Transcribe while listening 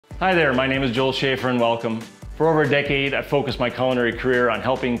Hi there, my name is Joel Schaefer and welcome. For over a decade, I've focused my culinary career on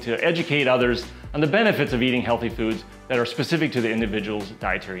helping to educate others on the benefits of eating healthy foods that are specific to the individual's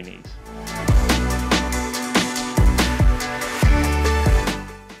dietary needs.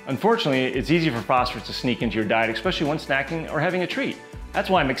 Unfortunately, it's easy for phosphorus to sneak into your diet, especially when snacking or having a treat.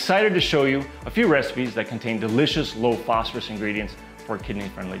 That's why I'm excited to show you a few recipes that contain delicious low phosphorus ingredients for a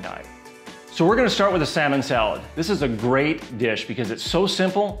kidney-friendly diet. So we're going to start with a salmon salad. This is a great dish because it's so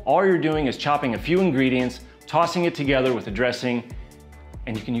simple. All you're doing is chopping a few ingredients, tossing it together with a dressing,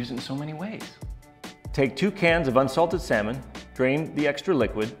 and you can use it in so many ways. Take 2 cans of unsalted salmon, drain the extra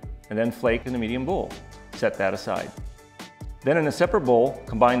liquid, and then flake in a medium bowl. Set that aside. Then in a separate bowl,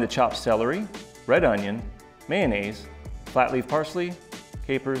 combine the chopped celery, red onion, mayonnaise, flat leaf parsley,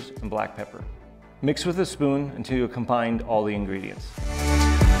 capers, and black pepper. Mix with a spoon until you have combined all the ingredients.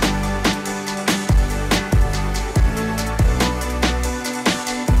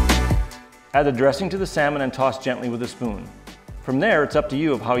 Add the dressing to the salmon and toss gently with a spoon. From there, it's up to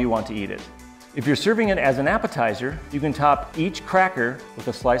you of how you want to eat it. If you're serving it as an appetizer, you can top each cracker with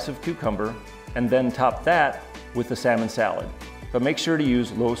a slice of cucumber and then top that with the salmon salad. But make sure to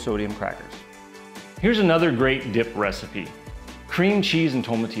use low sodium crackers. Here's another great dip recipe: cream cheese and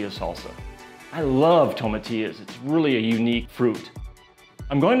tomatillo salsa. I love tomatillas. It's really a unique fruit.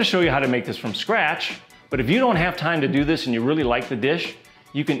 I'm going to show you how to make this from scratch, but if you don't have time to do this and you really like the dish,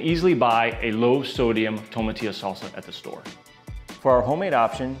 you can easily buy a low sodium tomatillo salsa at the store. For our homemade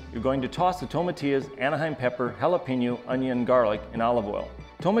option, you're going to toss the tomatillas, Anaheim pepper, jalapeno, onion, and garlic in olive oil.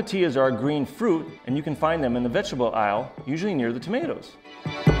 Tomatillas are a green fruit, and you can find them in the vegetable aisle, usually near the tomatoes.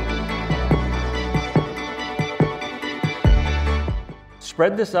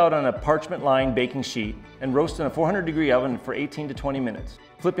 Spread this out on a parchment-lined baking sheet and roast in a 400-degree oven for 18 to 20 minutes,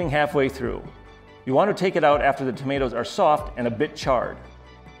 flipping halfway through. You want to take it out after the tomatoes are soft and a bit charred.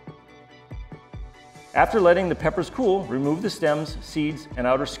 After letting the peppers cool, remove the stems, seeds, and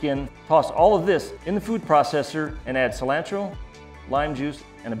outer skin. Toss all of this in the food processor and add cilantro, lime juice,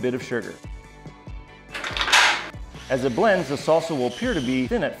 and a bit of sugar. As it blends, the salsa will appear to be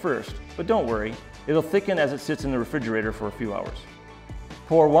thin at first, but don't worry, it'll thicken as it sits in the refrigerator for a few hours.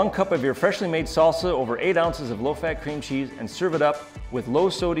 Pour 1 cup of your freshly made salsa over 8 ounces of low-fat cream cheese and serve it up with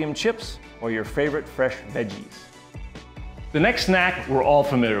low-sodium chips or your favorite fresh veggies. The next snack we're all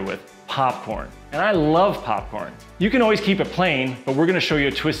familiar with: popcorn. And I love popcorn. You can always keep it plain, but we're gonna show you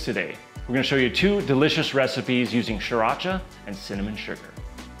a twist today. We're gonna show you 2 delicious recipes using sriracha and cinnamon sugar.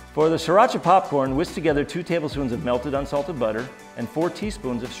 For the sriracha popcorn, whisk together 2 tablespoons of melted unsalted butter and 4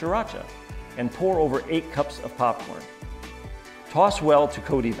 teaspoons of sriracha, and pour over 8 cups of popcorn. Toss well to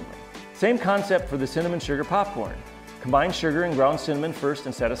coat evenly. Same concept for the cinnamon sugar popcorn. Combine sugar and ground cinnamon first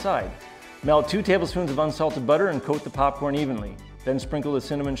and set aside. Melt 2 tablespoons of unsalted butter and coat the popcorn evenly. Then sprinkle the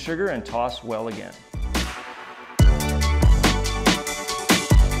cinnamon sugar and toss well again.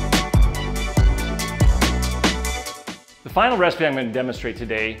 The final recipe I'm going to demonstrate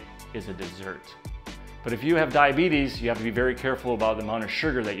today is a dessert. But if you have diabetes, you have to be very careful about the amount of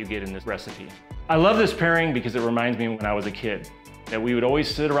sugar that you get in this recipe. I love this pairing because it reminds me when I was a kid, that we would always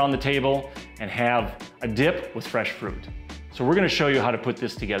sit around the table and have a dip with fresh fruit. So we're going to show you how to put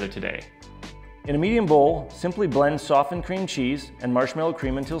this together today. In a medium bowl, simply blend softened cream cheese and marshmallow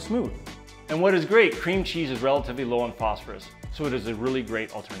cream until smooth. And what is great, cream cheese is relatively low in phosphorus, so it is a really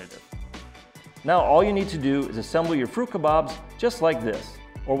great alternative. Now all you need to do is assemble your fruit kebabs just like this,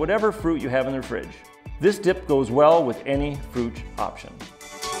 or whatever fruit you have in the fridge. This dip goes well with any fruit option.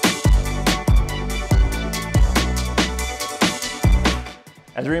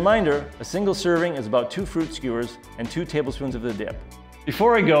 As a reminder, a single serving is about 2 fruit skewers and 2 tablespoons of the dip.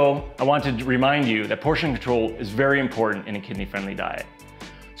 Before I go, I want to remind you that portion control is very important in a kidney-friendly diet.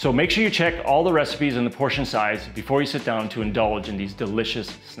 So make sure you check all the recipes and the portion size before you sit down to indulge in these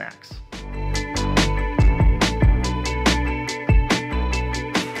delicious snacks.